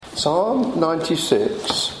Psalm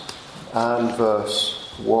 96 and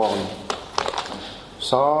verse 1.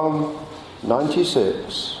 Psalm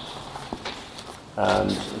 96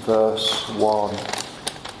 and verse 1.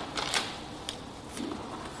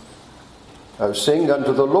 Oh, sing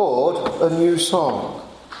unto the Lord a new song.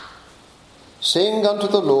 Sing unto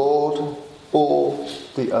the Lord all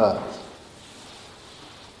the earth.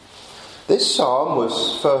 This psalm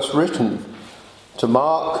was first written to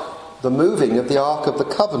mark the moving of the Ark of the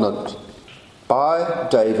Covenant by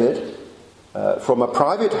David from a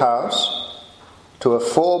private house to a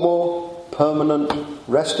formal, permanent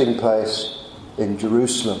resting place in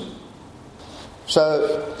Jerusalem.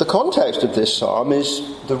 So the context of this psalm is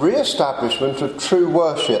the re-establishment of true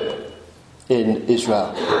worship in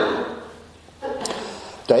Israel.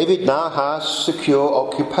 David now has secure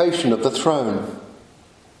occupation of the throne,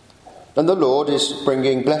 and the Lord is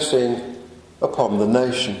bringing blessing upon the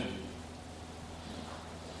nation.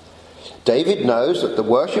 David knows that the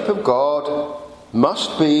worship of God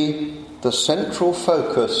must be the central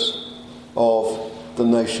focus of the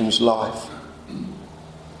nation's life.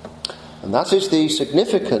 And that is the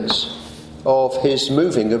significance of his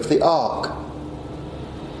moving of the ark.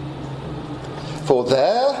 For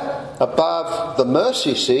there, above the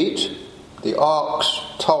mercy seat, the ark's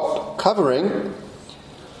top covering,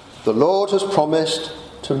 the Lord has promised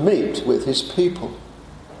to meet with his people.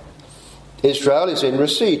 Israel is in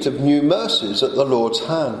receipt of new mercies at the Lord's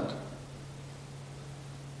hand.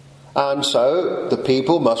 And so the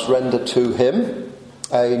people must render to him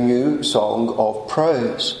a new song of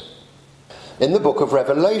praise. In the book of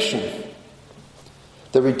Revelation,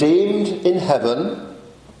 the redeemed in heaven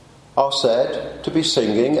are said to be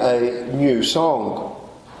singing a new song,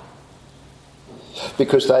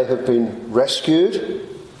 because they have been rescued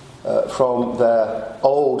from their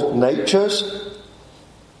old natures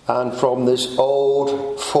and from this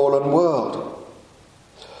old fallen world.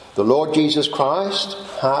 The Lord Jesus Christ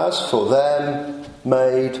has for them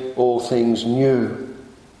made all things new.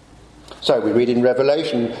 So we read in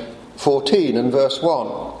Revelation 14 and verse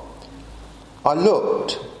 1. I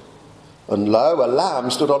looked, and lo, a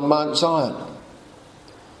lamb stood on Mount Zion,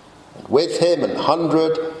 and with him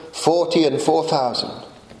 144,000 and 4,000,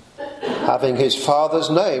 having his Father's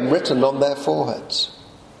name written on their foreheads.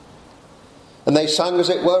 And they sang as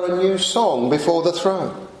it were a new song before the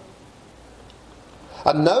throne.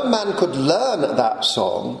 And no man could learn that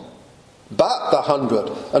song but the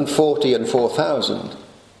 144,000 and 4,000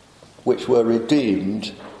 which were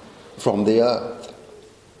redeemed from the earth.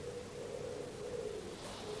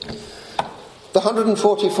 The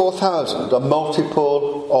 144,000, a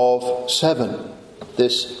multiple of 7.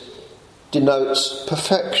 This denotes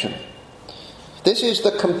perfection. This is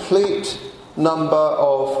the complete number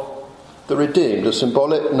of the redeemed, a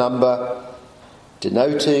symbolic number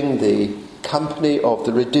denoting the company of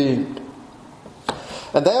the redeemed.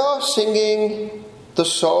 And they are singing the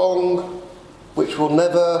song which will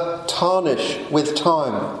never tarnish with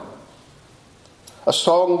time. A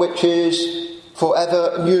song which is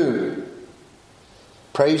forever new,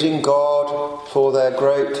 praising God for their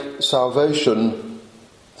great salvation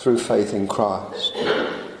through faith in Christ.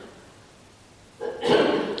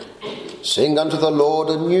 Sing unto the Lord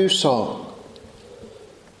a new song.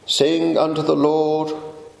 Sing unto the Lord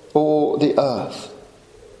all the earth.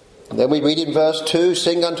 And then we read in verse 2,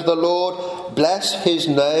 sing unto the Lord, bless his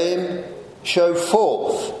name, show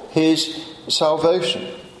forth his salvation.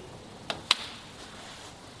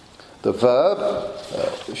 The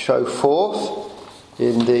verb, show forth,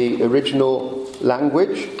 in the original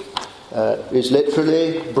language, is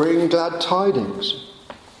literally bring glad tidings.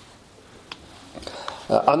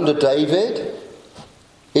 Under David,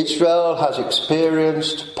 Israel has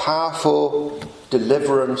experienced powerful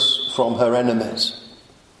deliverance from her enemies,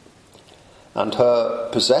 and her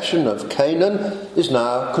possession of Canaan is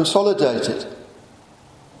now consolidated.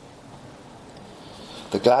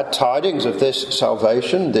 The glad tidings of this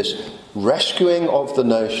salvation, this rescuing of the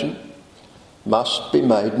nation, must be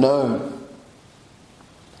made known.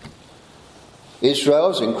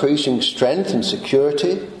 Israel's increasing strength and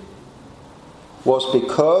security was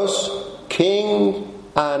because king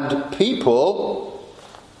and people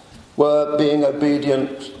were being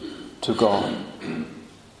obedient to God.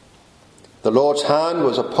 The Lord's hand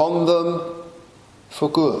was upon them for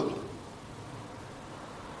good.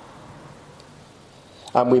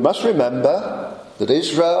 And we must remember that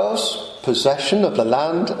Israel's possession of the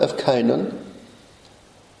land of Canaan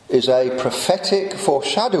is a prophetic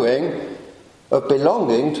foreshadowing of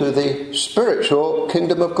belonging to the spiritual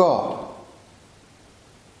kingdom of God.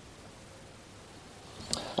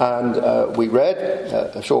 And we read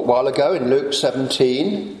a short while ago in Luke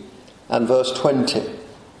 17 and verse 20.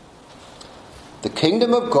 The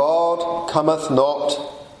kingdom of God cometh not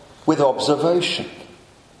with observation.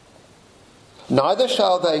 Neither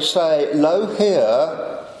shall they say, Lo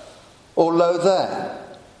here, or Lo there.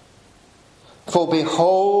 For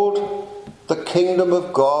behold, the kingdom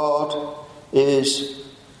of God is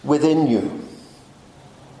within you.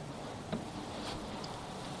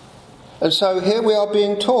 And so here we are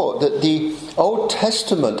being taught that the Old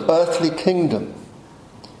Testament earthly kingdom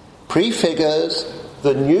prefigures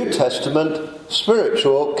the New Testament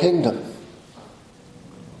spiritual kingdom.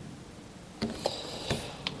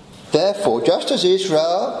 Therefore, just as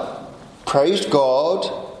Israel praised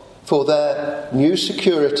God for their new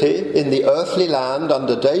security in the earthly land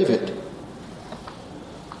under David,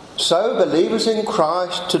 so believers in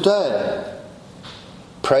Christ today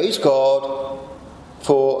praise God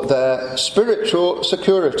for their spiritual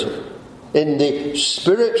security in the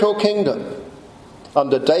spiritual kingdom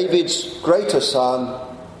under David's greater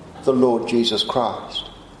son, the Lord Jesus Christ.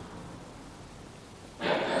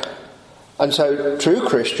 And so true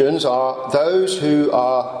Christians are those who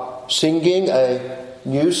are singing a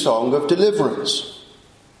new song of deliverance.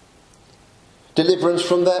 Deliverance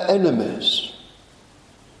from their enemies.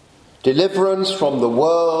 Deliverance from the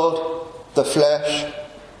world, the flesh,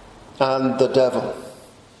 and the devil.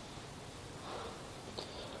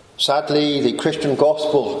 Sadly, the Christian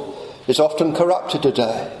gospel is often corrupted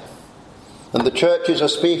today, and the churches are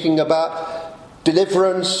speaking about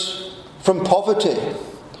deliverance from poverty,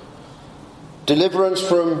 deliverance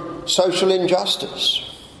from social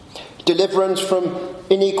injustice, deliverance from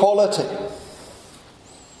inequality.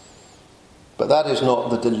 But that is not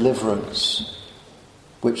the deliverance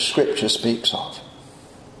which Scripture speaks of.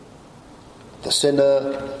 The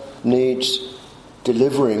sinner needs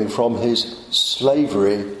delivering from his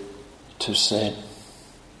slavery to sin.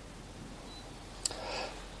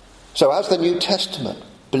 So as the New Testament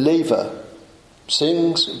believer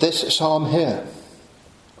sings this psalm here,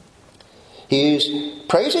 he is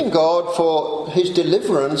praising God for his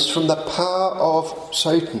deliverance from the power of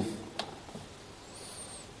Satan.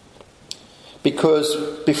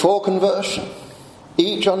 Because before conversion,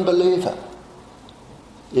 each unbeliever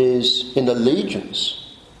is in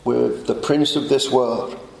allegiance with the prince of this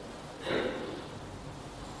world.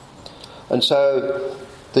 And so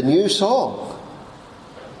the new song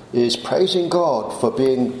is praising God for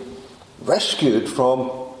being rescued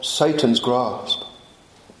from Satan's grasp.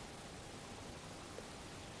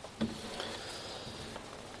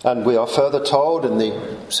 And we are further told in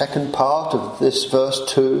the second part of this verse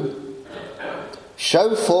 2,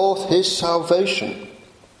 show forth his salvation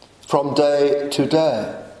from day to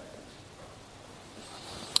day.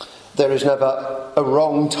 There is never a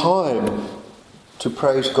wrong time to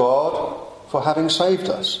praise God for having saved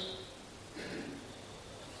us.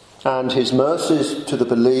 And his mercies to the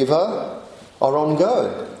believer are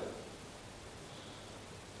ongoing,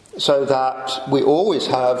 so that we always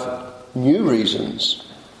have new reasons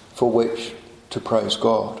for which to praise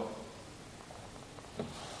God.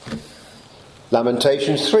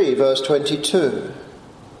 Lamentations 3 verse 22.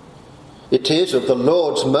 It is of the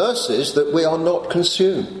Lord's mercies that we are not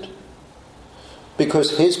consumed,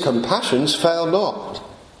 because his compassions fail not.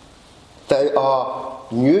 They are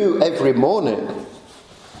new every morning.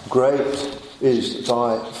 Great is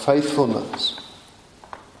thy faithfulness.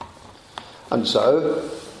 And so,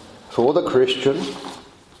 for the Christian,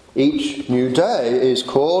 each new day is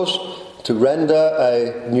cause to render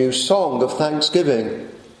a new song of thanksgiving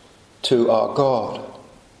to our God.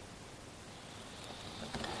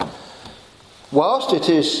 Whilst it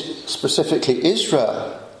is specifically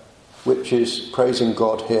Israel which is praising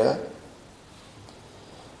God here,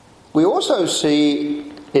 we also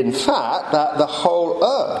see, in fact, that the whole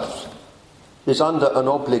earth is under an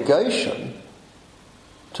obligation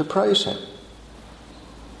to praise him.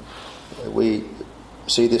 We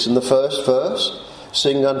see this in the first verse,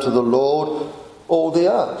 sing unto the Lord all the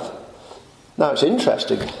earth. Now it's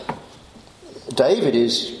interesting, David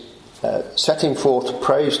is setting forth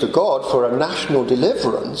praise to God for a national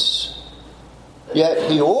deliverance, yet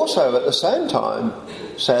he also at the same time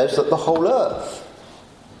says that the whole earth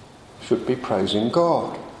should be praising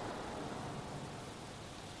God.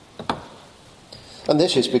 And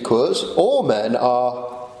this is because all men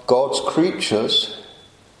are God's creatures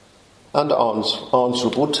and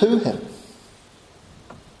answerable to him.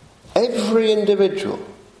 Every individual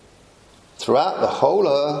throughout the whole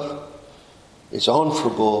earth is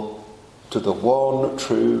answerable to the one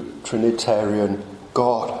true Trinitarian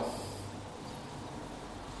God.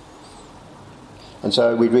 And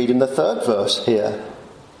so we read in the third verse here,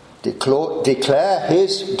 declare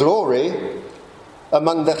his glory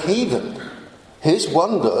among the heathen, his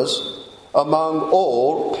wonders among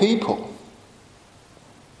all people.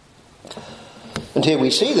 And here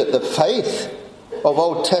we see that the faith of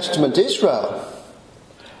Old Testament Israel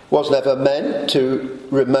was never meant to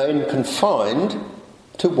remain confined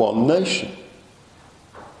to one nation.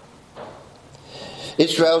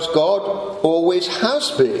 Israel's God always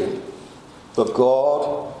has been the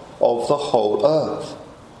God of the whole earth.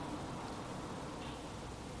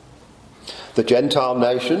 The Gentile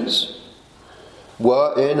nations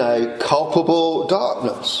were in a culpable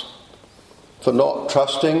darkness for not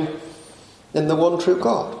trusting in the one true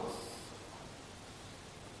God.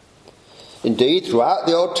 Indeed, throughout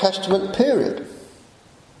the Old Testament period,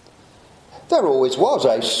 there always was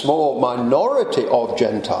a small minority of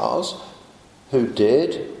Gentiles who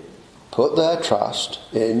did put their trust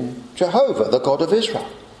in Jehovah, the God of Israel.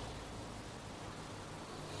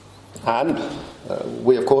 And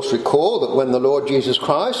we of course recall that when the Lord Jesus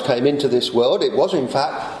Christ came into this world, it was in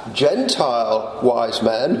fact Gentile wise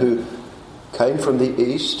men who came from the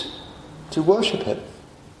east to worship him.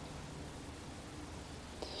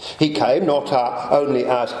 He came not only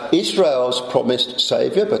as Israel's promised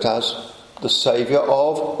Saviour, but as the Saviour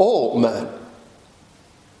of all men.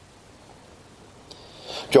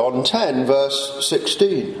 John 10 verse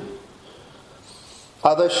 16.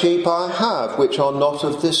 Other sheep I have which are not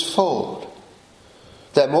of this fold.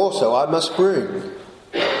 Them also I must bring,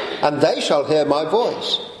 and they shall hear my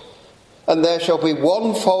voice, and there shall be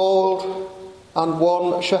one fold and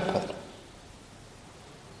one shepherd.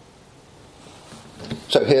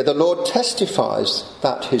 So here the Lord testifies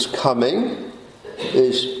that his coming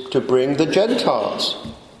is to bring the Gentiles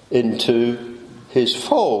into his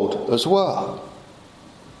fold as well.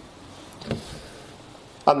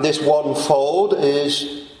 And this one fold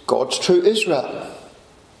is God's true Israel,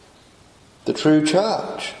 the true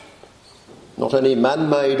church, not any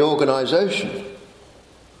man-made organisation,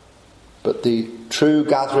 but the true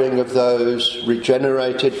gathering of those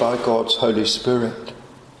regenerated by God's Holy Spirit.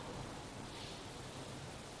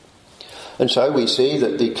 And so we see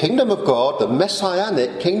that the kingdom of God, the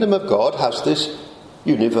messianic kingdom of God, has this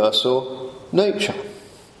universal nature.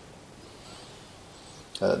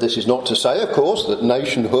 This is not to say, of course, that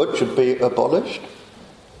nationhood should be abolished.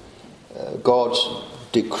 God's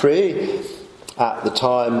decree at the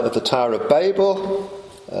time of the Tower of Babel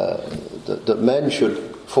that men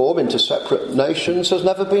should form into separate nations has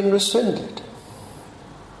never been rescinded.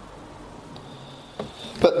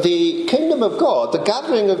 But the kingdom of God, the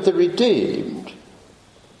gathering of the redeemed,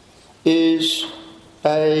 is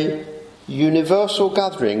a universal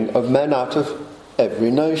gathering of men out of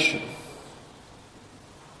every nation.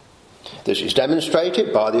 This is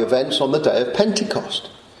demonstrated by the events on the day of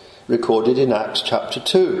Pentecost, recorded in Acts chapter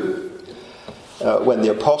 2, when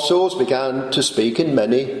the apostles began to speak in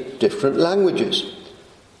many different languages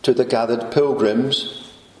to the gathered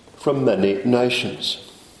pilgrims from many nations.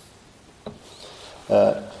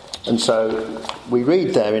 And so we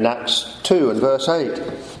read there in Acts 2 and verse 8,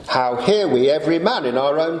 how hear we every man in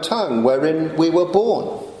our own tongue wherein we were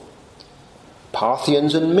born,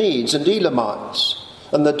 Parthians and Medes and Elamites,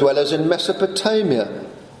 and the dwellers in Mesopotamia,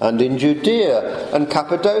 and in Judea and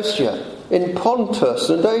Cappadocia, in Pontus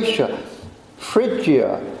and Asia,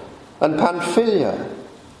 Phrygia and Pamphylia,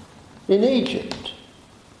 in Egypt,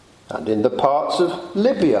 and in the parts of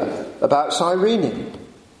Libya about Cyrene,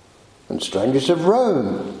 and strangers of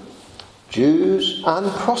Rome, Jews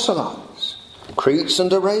and proselytes, Cretes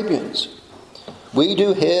and Arabians. We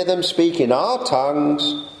do hear them speak in our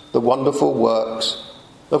tongues the wonderful works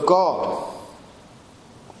of God.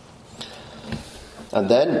 And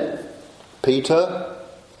then Peter,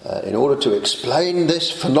 in order to explain this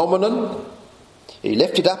phenomenon, he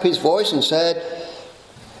lifted up his voice and said,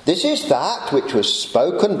 "This is that which was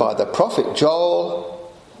spoken by the prophet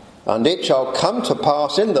Joel, and it shall come to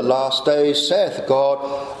pass in the last days, saith God,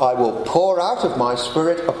 I will pour out of my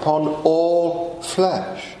spirit upon all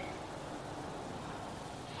flesh."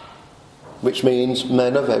 Which means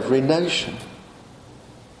men of every nation,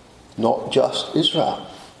 not just Israel.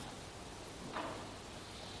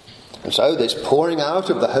 And so this pouring out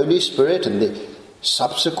of the Holy Spirit and the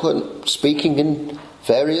subsequent speaking in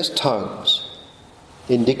various tongues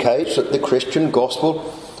indicates that the Christian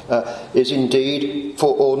gospel is indeed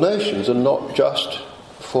for all nations and not just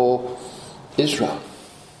for Israel.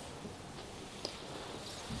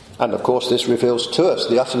 And of course this reveals to us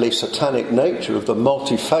the utterly satanic nature of the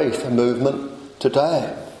multi-faith movement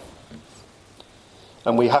today.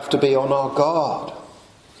 And we have to be on our guard,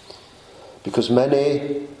 because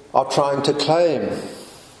many are trying to claim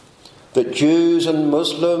that Jews and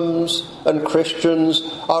Muslims and Christians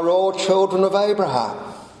are all children of Abraham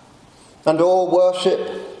and all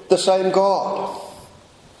worship the same God.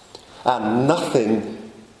 And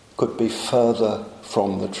nothing could be further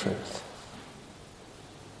from the truth.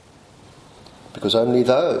 Because only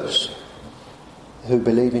those who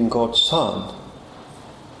believe in God's Son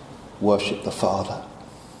worship the Father.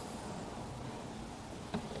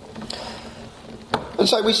 And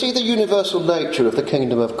so we see the universal nature of the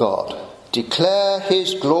kingdom of God. Declare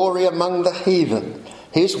his glory among the heathen,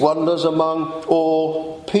 his wonders among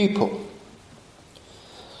all people.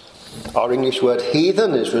 Our English word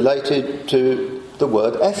heathen is related to the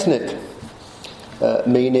word ethnic,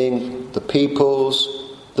 meaning the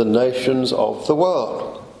peoples, the nations of the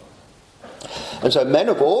world. And so men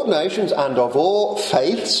of all nations and of all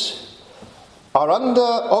faiths are under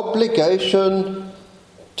obligation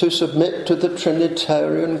to submit to the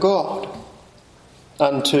Trinitarian God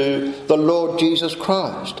and to the Lord Jesus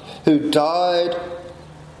Christ, who died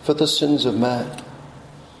for the sins of man.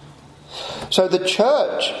 So the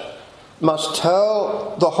church must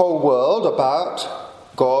tell the whole world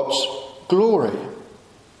about God's glory,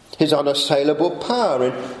 his unassailable power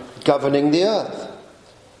in governing the earth,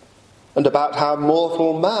 and about how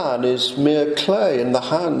mortal man is mere clay in the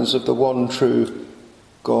hands of the one true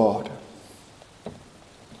God.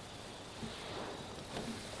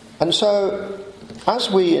 And so,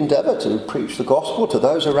 as we endeavour to preach the gospel to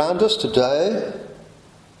those around us today,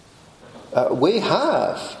 we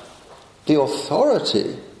have the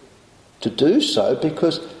authority to do so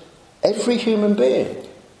because every human being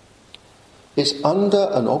is under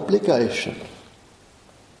an obligation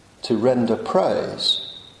to render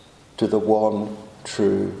praise to the one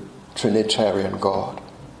true Trinitarian God.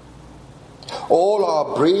 All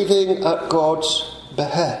are breathing at God's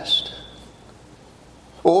behest.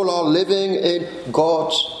 All are living in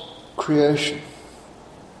God's creation.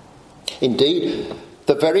 Indeed,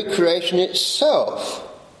 the very creation itself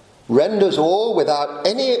renders all without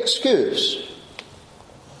any excuse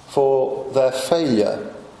for their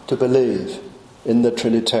failure to believe in the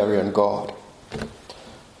Trinitarian God.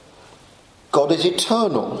 God is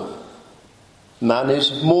eternal. Man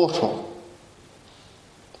is mortal.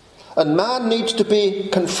 And man needs to be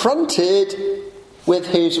confronted with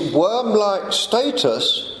his worm-like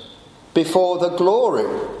status before the glory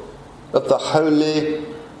of the holy,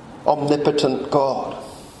 omnipotent God.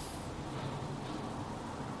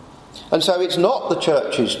 And so it's not the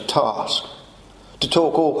church's task to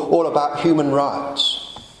talk all about human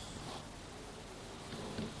rights.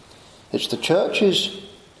 It's the church's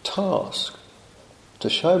task to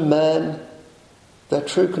show men their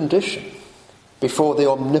true condition before the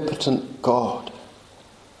omnipotent God.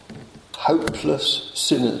 Hopeless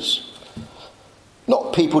sinners.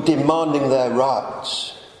 Not people demanding their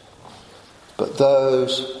rights, but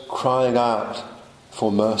those crying out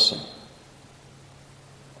for mercy.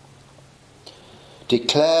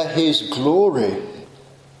 Declare his glory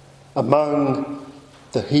among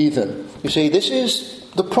the heathen. You see, this is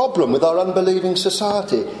the problem with our unbelieving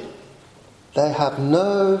society. They have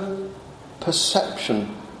no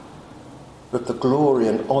perception of the glory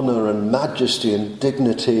and honour and majesty and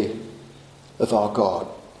dignity of our God,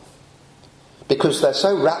 because they're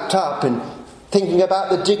so wrapped up in thinking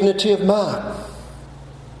about the dignity of man.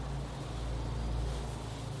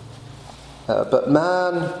 But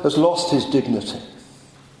man has lost his dignity.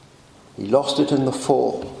 He lost it in the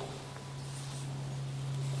fall.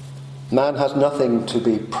 Man has nothing to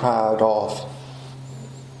be proud of.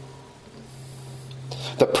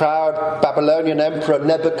 The proud Babylonian emperor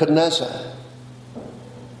Nebuchadnezzar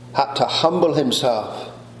had to humble himself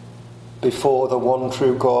before the one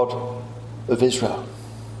true God of Israel.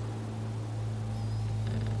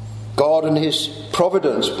 God in his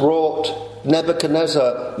providence brought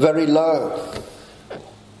Nebuchadnezzar very low.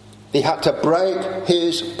 He had to break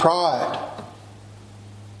his pride.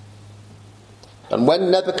 And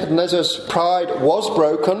when Nebuchadnezzar's pride was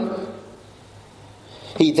broken,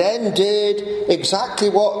 he then did exactly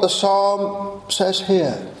what the psalm says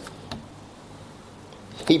here.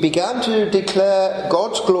 He began to declare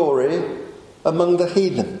God's glory among the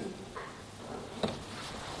heathen.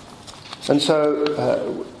 And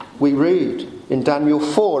so we read in Daniel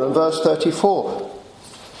 4 and verse 34.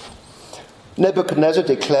 Nebuchadnezzar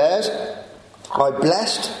declares, I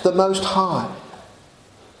blessed the Most High,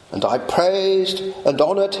 and I praised and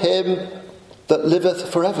honoured him that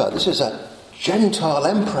liveth forever. This is a Gentile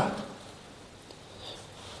emperor.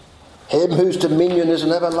 Him whose dominion is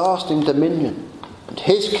an everlasting dominion, and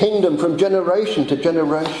his kingdom from generation to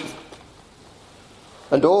generation.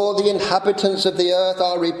 and all the inhabitants of the earth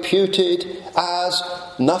are reputed as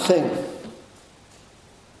nothing.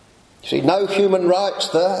 You see, no human rights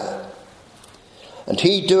there. And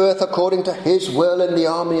he doeth according to his will in the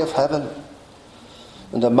army of heaven,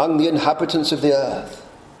 and among the inhabitants of the earth.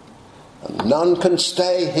 And none can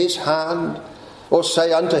stay his hand, or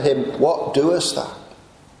say unto him, what doest thou?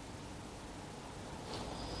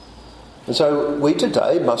 And so we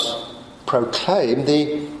today must proclaim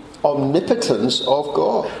the omnipotence of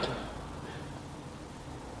God.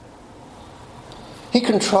 He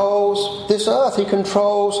controls this earth. He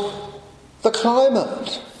controls the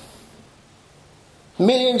climate.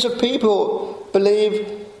 Millions of people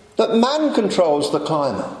believe that man controls the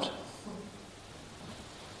climate.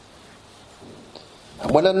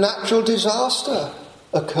 And when a natural disaster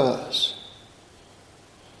occurs,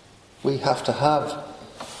 we have to have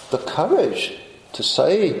the courage to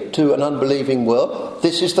say to an unbelieving world,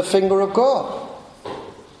 this is the finger of God.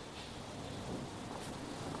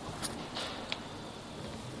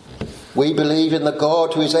 We believe in the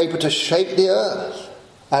God who is able to shake the earth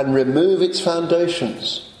and remove its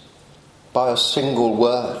foundations by a single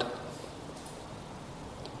word.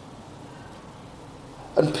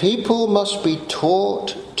 And people must be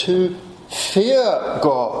taught to fear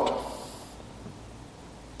God,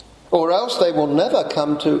 or else they will never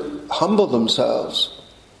come to humble themselves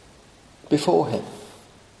before him.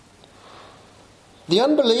 The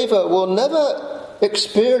unbeliever will never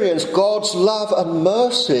experience God's love and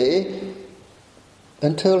mercy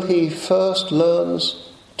until he first learns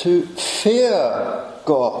to fear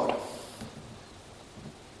God.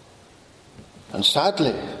 And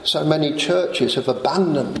sadly, so many churches have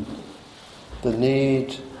abandoned the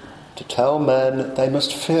need to tell men they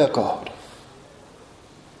must fear God.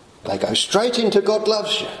 They go straight into God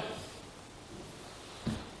loves you,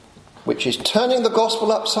 which is turning the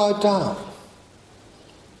gospel upside down.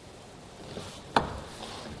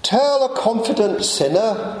 Tell a confident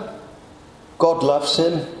sinner God loves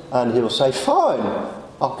him, and he'll say, fine,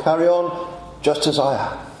 I'll carry on just as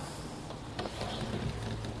I am.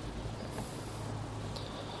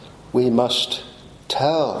 We must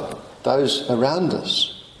tell those around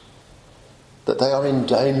us that they are in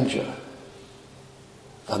danger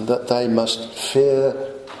and that they must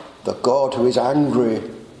fear the God who is angry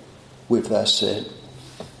with their sin.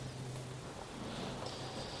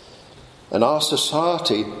 And our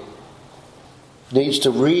society needs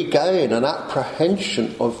to regain an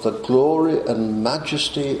apprehension of the glory and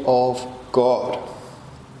majesty of God.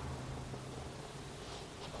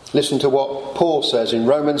 Listen to what Paul says in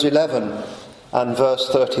Romans 11 and verse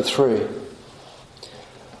 33.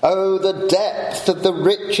 Oh, the depth of the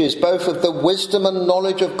riches, both of the wisdom and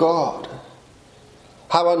knowledge of God.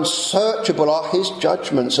 How unsearchable are his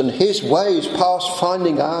judgments, and his ways past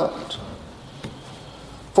finding out.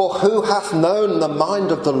 For who hath known the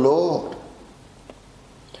mind of the Lord?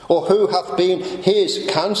 Or who hath been his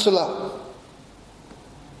counsellor?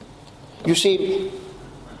 You see,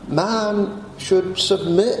 man should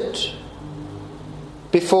submit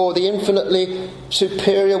before the infinitely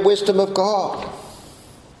superior wisdom of God.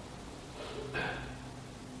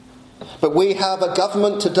 But we have a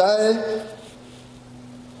government today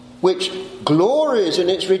which glories in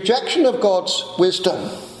its rejection of God's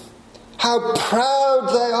wisdom. How proud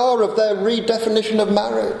they are of their redefinition of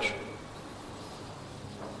marriage.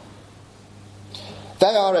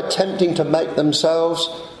 They are attempting to make themselves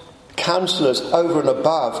counsellors over and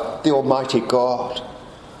above the Almighty God.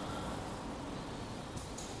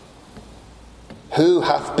 Who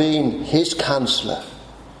hath been his counsellor?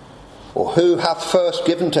 Or who hath first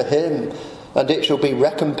given to him, and it shall be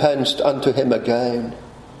recompensed unto him again?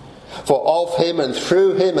 For of him and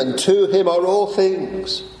through him and to him are all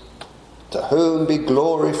things, to whom be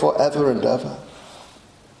glory for ever and ever.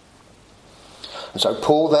 And so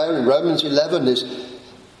Paul there in Romans 11 is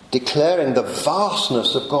declaring the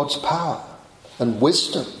vastness of God's power and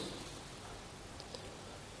wisdom.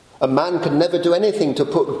 A man can never do anything to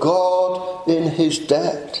put God in his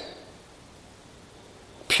debt.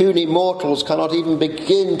 Puny mortals cannot even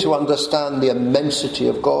begin to understand the immensity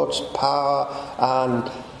of God's power and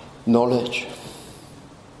knowledge.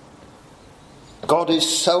 God is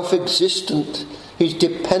self-existent. He's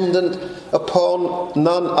dependent upon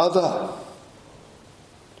none other.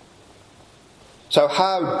 So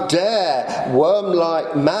how dare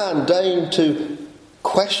worm-like man deign to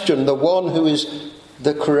question the one who is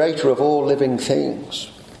the creator of all living things,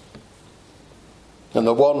 and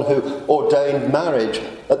the one who ordained marriage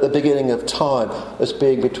at the beginning of time as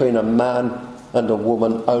being between a man and a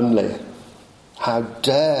woman only? How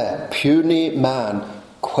dare puny man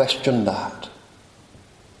question that?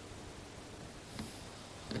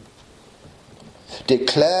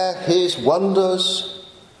 declare his wonders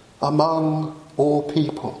among all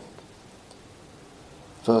people.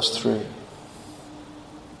 Verse 3.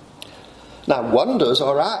 Now, wonders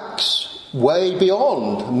are acts way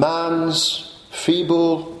beyond man's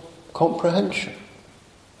feeble comprehension.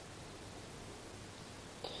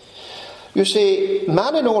 You see,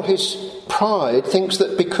 man in all his pride thinks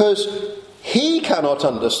that because he cannot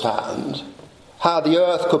understand how the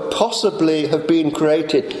earth could possibly have been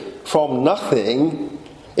created from nothing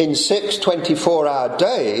in 6 24-hour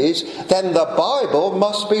days, then the Bible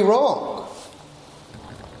must be wrong.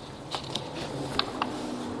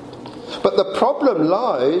 But the problem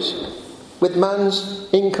lies with man's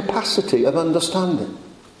incapacity of understanding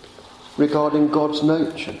regarding God's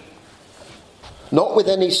nature, not with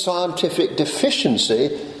any scientific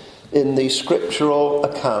deficiency in the scriptural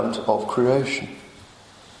account of creation.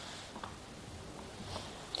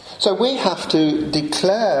 So we have to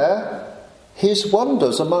declare his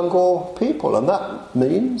wonders among all people, and that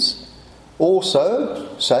means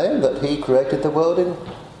also saying that he created the world in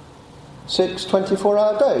 6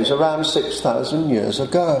 24-hour days, around 6,000 years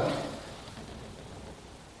ago.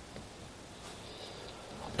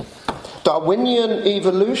 Darwinian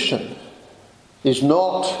evolution is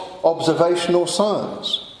not observational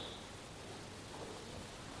science.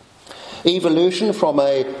 Evolution from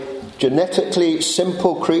a genetically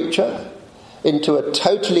simple creature into a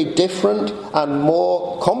totally different and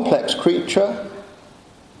more complex creature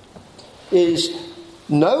is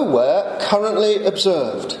nowhere currently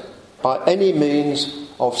observed by any means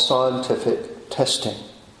of scientific testing.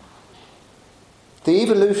 The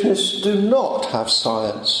evolutionists do not have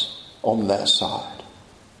science on their side.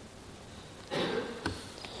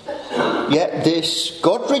 Yet this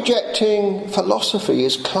God-rejecting philosophy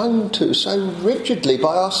is clung to so rigidly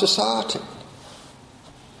by our society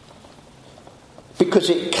because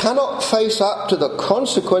it cannot face up to the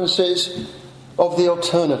consequences of the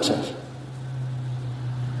alternative.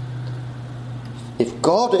 If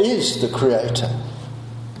God is the creator,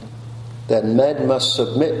 then men must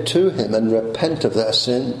submit to him and repent of their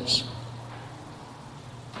sins.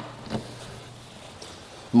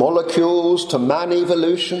 Molecules to man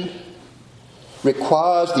evolution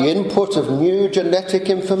requires the input of new genetic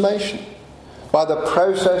information by the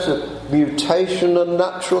process of mutation and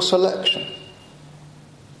natural selection.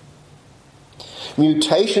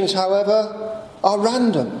 Mutations, however, are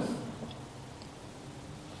random,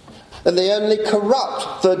 and they only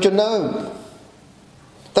corrupt the genome.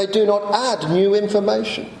 They do not add new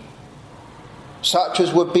information, such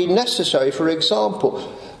as would be necessary, for example,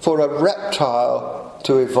 for a reptile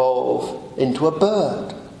to evolve into a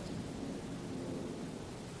bird.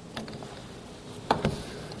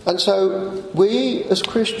 And so we as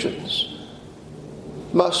Christians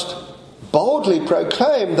must boldly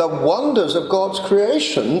proclaim the wonders of God's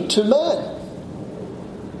creation to men.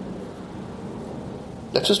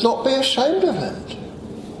 Let us not be ashamed of it.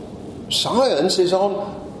 Science is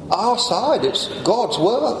on our side. It's God's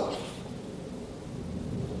word.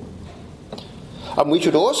 And we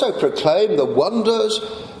should also proclaim the wonders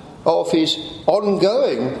of his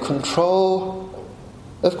ongoing control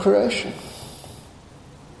of creation.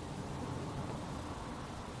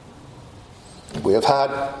 We have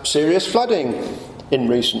had serious flooding in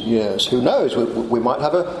recent years. Who knows? We might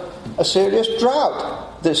have a serious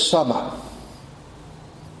drought this summer.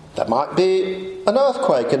 There might be an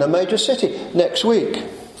earthquake in a major city next week.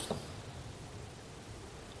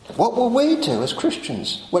 What will we do as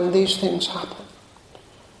Christians when these things happen?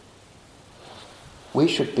 We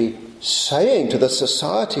should be saying to the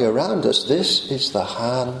society around us, this is the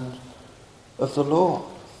hand of the Lord.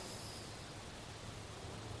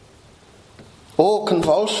 All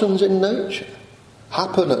convulsions in nature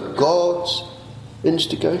happen at God's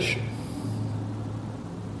instigation.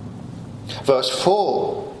 Verse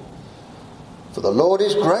 4, for the Lord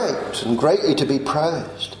is great and greatly to be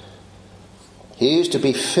praised. He is to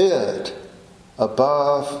be feared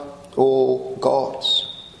above all gods.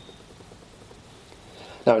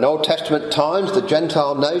 Now, in Old Testament times, the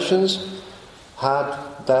Gentile nations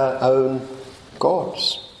had their own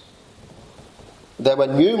gods. There were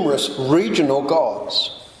numerous regional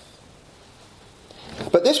gods.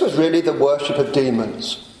 But this was really the worship of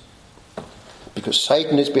demons, because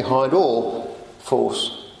Satan is behind all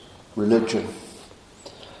false religion.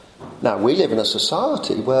 Now, we live in a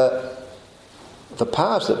society where the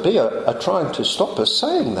powers that be are trying to stop us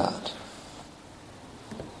saying that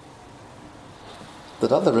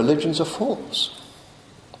other religions are false.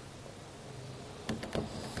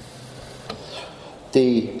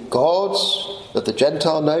 The gods of the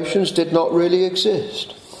Gentile nations did not really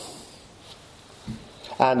exist.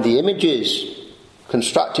 And the images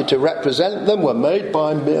constructed to represent them were made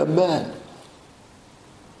by mere men.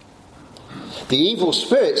 The evil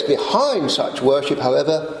spirits behind such worship,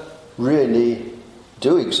 however, really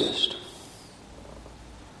do exist.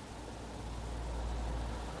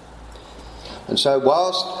 And so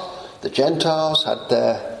whilst the Gentiles had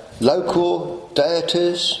their local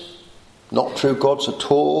deities, not true gods at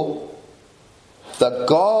all, the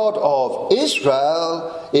God of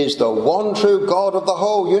Israel is the one true God of the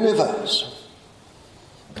whole universe.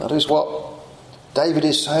 That is what David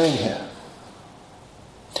is saying here.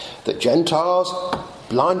 The Gentiles,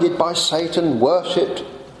 blinded by Satan, worshipped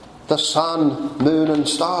the sun, moon and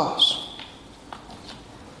stars.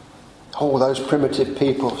 All those primitive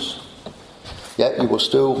peoples. Yet you will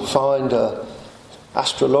still find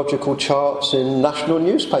astrological charts in national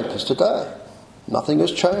newspapers today. Nothing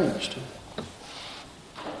has changed.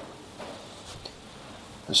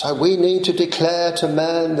 And so we need to declare to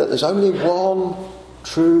men that there's only one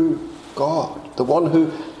true God, the one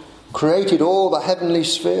who created all the heavenly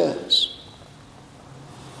spheres.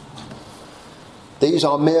 These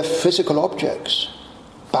are mere physical objects,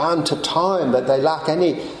 bound to time, that they lack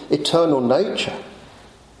any eternal nature.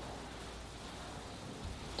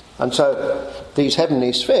 And so these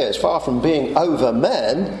heavenly spheres, far from being over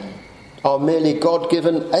men, are merely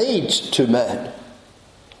God-given aids to men.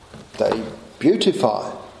 They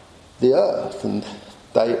beautify the earth and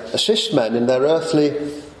they assist men in their earthly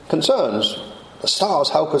concerns. The stars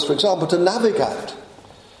help us, for example, to navigate.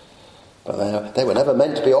 But they were never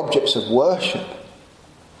meant to be objects of worship.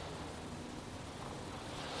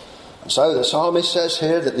 And so the psalmist says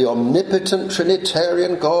here that the omnipotent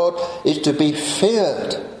Trinitarian God is to be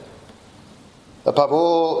feared above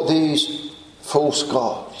all these false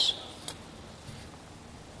gods.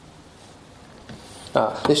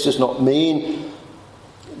 Now, this does not mean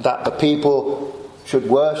that the people should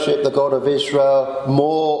worship the God of Israel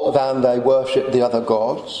more than they worship the other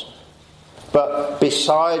gods, but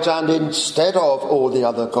besides and instead of all the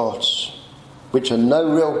other gods, which are no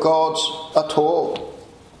real gods at all.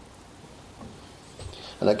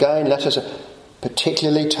 And again, let us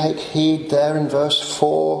particularly take heed there in verse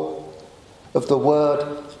 4 of the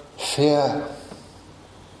word fear.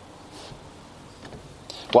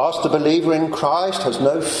 Whilst the believer in Christ has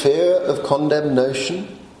no fear of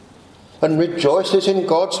condemnation and rejoices in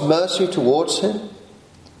God's mercy towards him,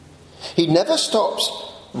 he never stops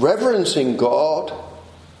reverencing God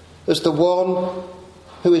as the one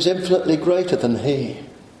who is infinitely greater than he,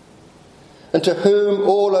 and to whom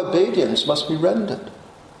all obedience must be rendered.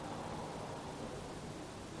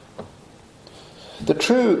 The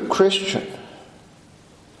true Christian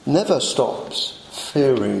never stops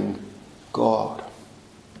fearing God.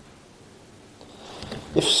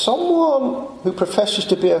 If someone who professes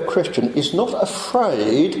to be a Christian is not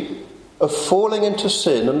afraid of falling into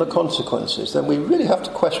sin and the consequences, then we really have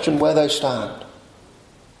to question where they stand.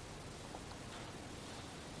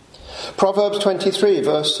 Proverbs 23,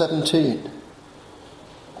 verse 17.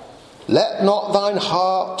 Let not thine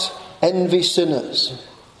heart envy sinners,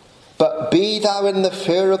 but be thou in the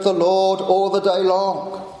fear of the Lord all the day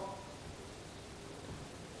long.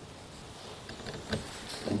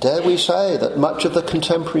 And dare we say that much of the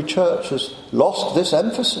contemporary church has lost this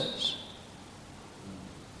emphasis.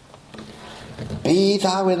 Be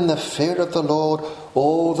thou in the fear of the Lord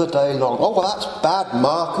all the day long. Oh, well, that's bad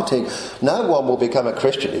marketing. No one will become a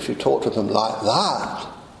Christian if you talk to them like that.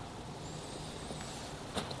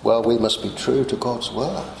 Well, we must be true to God's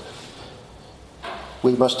word.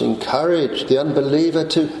 We must encourage the unbeliever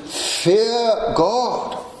to fear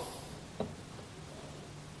God.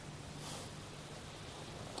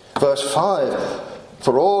 Verse 5,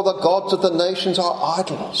 for all the gods of the nations are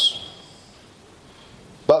idols,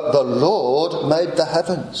 but the Lord made the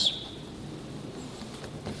heavens.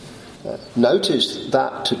 Notice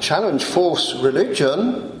that to challenge false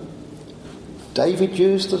religion, David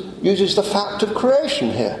uses the fact of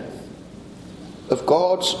creation here, of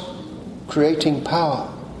God's creating power.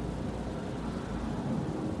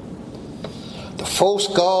 The false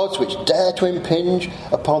gods which dare to impinge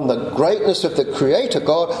upon the greatness of the Creator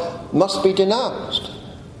God must be denounced.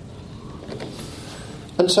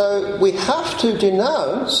 And so we have to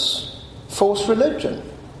denounce false religion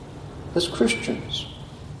as Christians.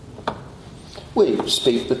 We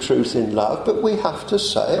speak the truth in love, but we have to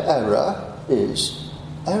say error is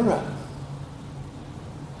error.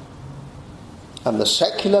 And the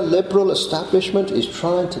secular liberal establishment is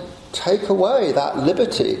trying to take away that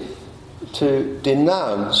liberty to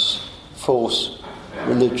denounce false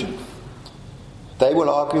religion. They will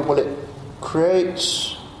argue, well, it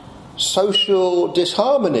creates social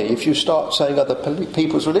disharmony if you start saying other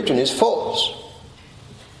people's religion is false.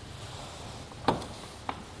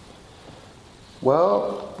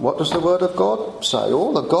 Well, what does the Word of God say?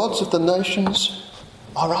 All the gods of the nations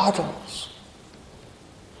are idols.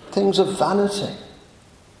 Things of vanity.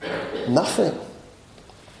 Nothing.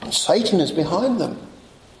 And Satan is behind them.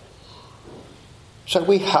 So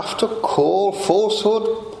we have to call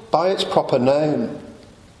falsehood by its proper name.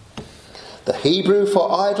 The Hebrew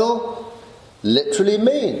for idol literally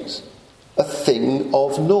means a thing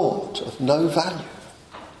of naught, of no value.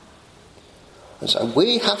 And so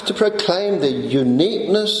we have to proclaim the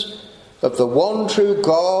uniqueness of the one true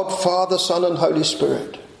God, Father, Son and Holy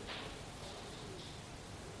Spirit.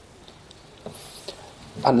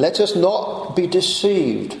 And let us not be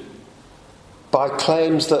deceived by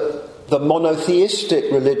claims that the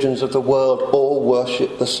monotheistic religions of the world all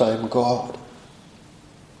worship the same God.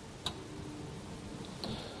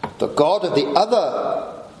 The God of the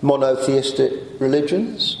other monotheistic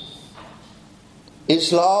religions,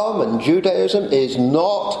 Islam and Judaism, is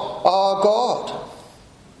not our God.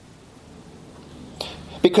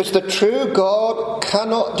 Because the true God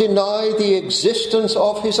cannot deny the existence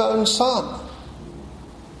of his own Son.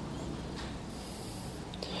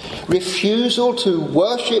 Refusal to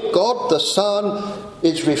worship God the Son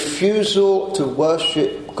is refusal to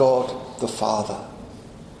worship God the Father.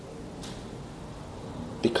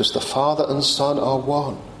 Because the Father and Son are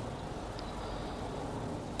one.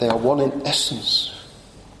 They are one in essence.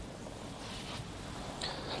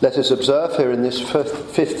 Let us observe here in this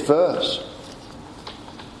fifth verse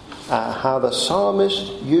how the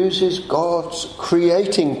psalmist uses God's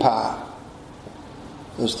creating power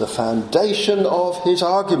as the foundation of his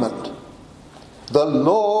argument. The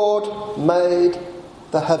Lord made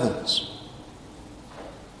the heavens.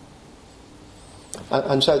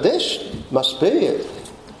 And so this must be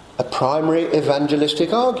a primary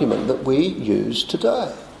evangelistic argument that we use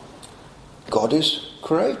today. God is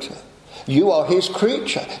creator. You are his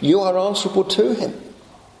creature. You are answerable to him.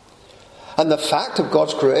 And the fact of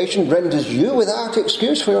God's creation renders you without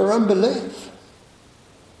excuse for your unbelief.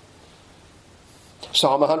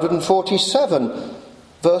 Psalm 147,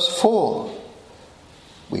 verse 4.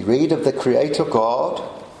 We read of the Creator God.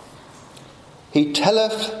 He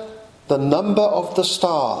telleth the number of the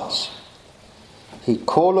stars. He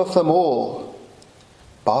calleth them all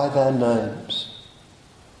by their names.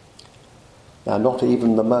 Now, not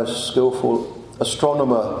even the most skillful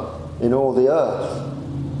astronomer in all the earth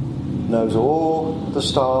knows all the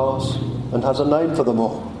stars and has a name for them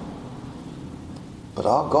all. But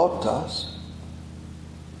our God does.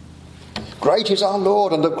 Great is our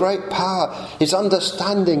Lord and of great power. His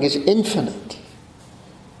understanding is infinite.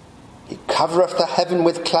 He covereth the heaven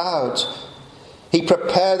with clouds. He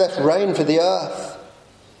prepareth rain for the earth.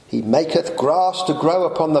 He maketh grass to grow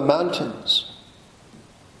upon the mountains.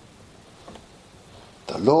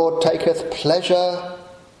 The Lord taketh pleasure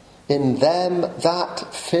in them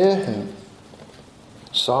that fear him.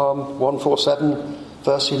 Psalm 147,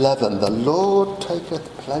 verse 11. The Lord taketh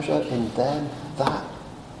pleasure in them that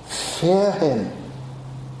fear him.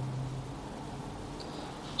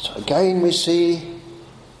 So again we see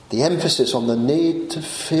the emphasis on the need to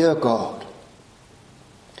fear God.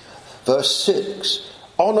 Verse 6.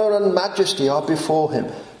 Honour and majesty are before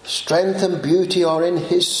him. Strength and beauty are in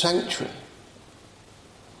his sanctuary.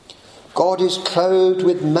 God is clothed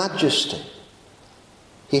with majesty.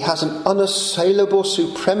 He has an unassailable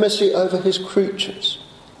supremacy over his creatures.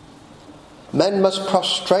 Men must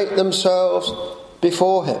prostrate themselves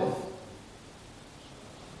before him.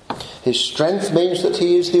 His strength means that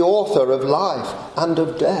he is the author of life and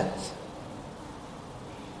of death.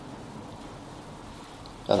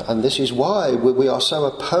 And this is why we are so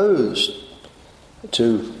opposed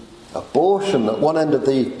to abortion at one end of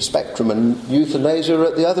the spectrum and euthanasia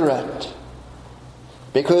at the other end.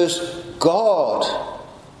 Because God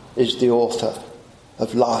is the author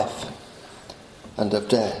of life and of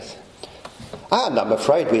death. And I'm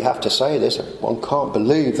afraid we have to say this. One can't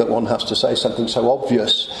believe that one has to say something so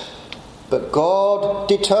obvious. But God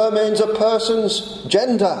determines a person's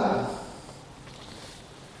gender.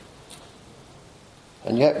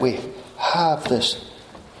 And yet we have this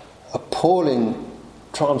appalling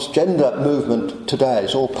transgender movement today.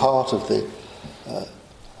 It's all part of the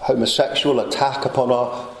homosexual attack upon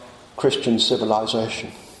our Christian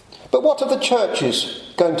civilization. But what are the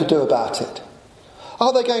churches going to do about it?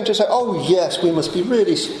 Are they going to say, oh yes, we must be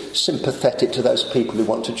really sympathetic to those people who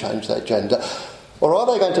want to change their gender? Or are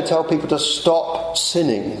they going to tell people to stop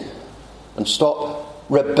sinning and stop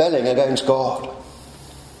rebelling against God?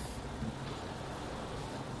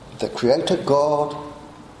 The Creator God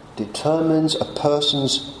determines a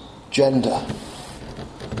person's gender.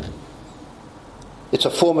 It's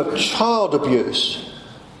a form of child abuse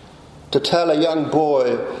to tell a young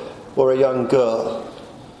boy or a young girl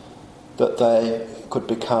that they could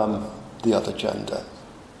become the other gender.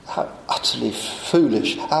 How utterly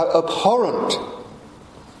foolish, how abhorrent.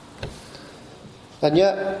 And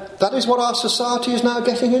yet, that is what our society is now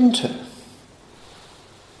getting into.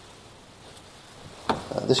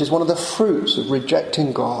 This is one of the fruits of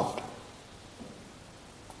rejecting God.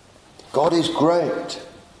 God is great.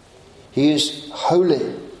 He is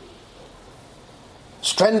holy.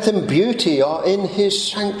 Strength and beauty are in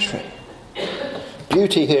his sanctuary.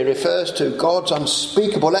 Beauty here refers to God's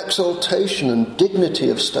unspeakable exaltation and dignity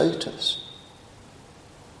of status.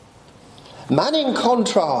 Man, in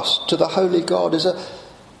contrast to the holy God, is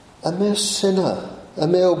a mere sinner, a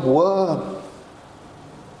mere worm.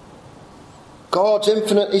 God's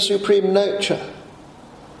infinitely supreme nature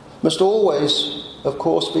must always, of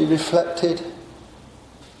course, be reflected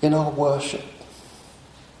in our worship.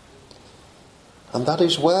 And that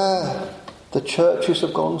is where the churches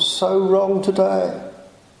have gone so wrong today.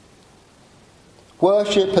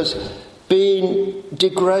 Worship has been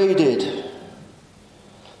degraded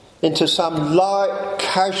into some light,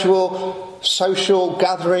 casual, social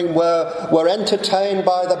gathering where we're entertained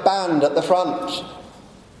by the band at the front.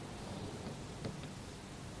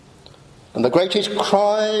 And the greatest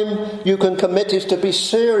crime you can commit is to be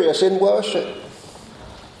serious in worship.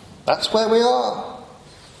 That's where we are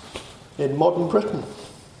in modern Britain.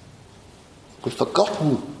 We've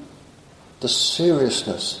forgotten the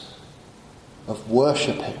seriousness of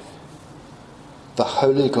worshipping the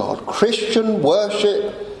holy God. Christian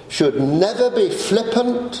worship should never be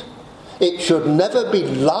flippant. It should never be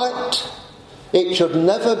light. It should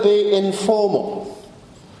never be informal.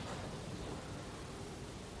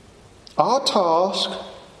 Our task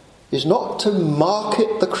is not to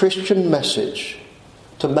market the Christian message,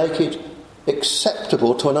 to make it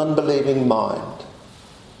acceptable to an unbelieving mind.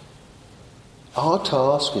 Our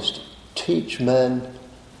task is to teach men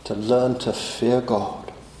to learn to fear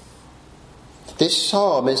God. This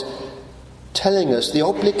psalm is telling us the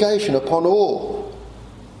obligation upon all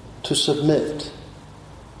to submit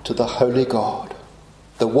to the holy God,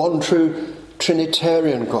 the one true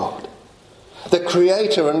Trinitarian God, the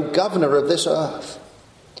creator and governor of this earth.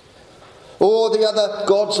 All the other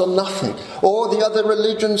gods are nothing. All the other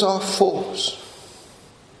religions are false.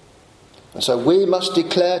 And so we must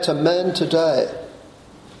declare to men today,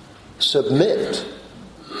 submit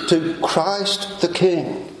to Christ the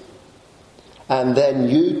King, and then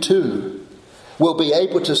you too will be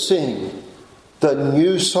able to sing the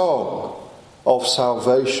new song of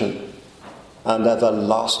salvation and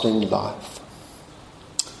everlasting life.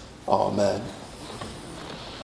 Amen.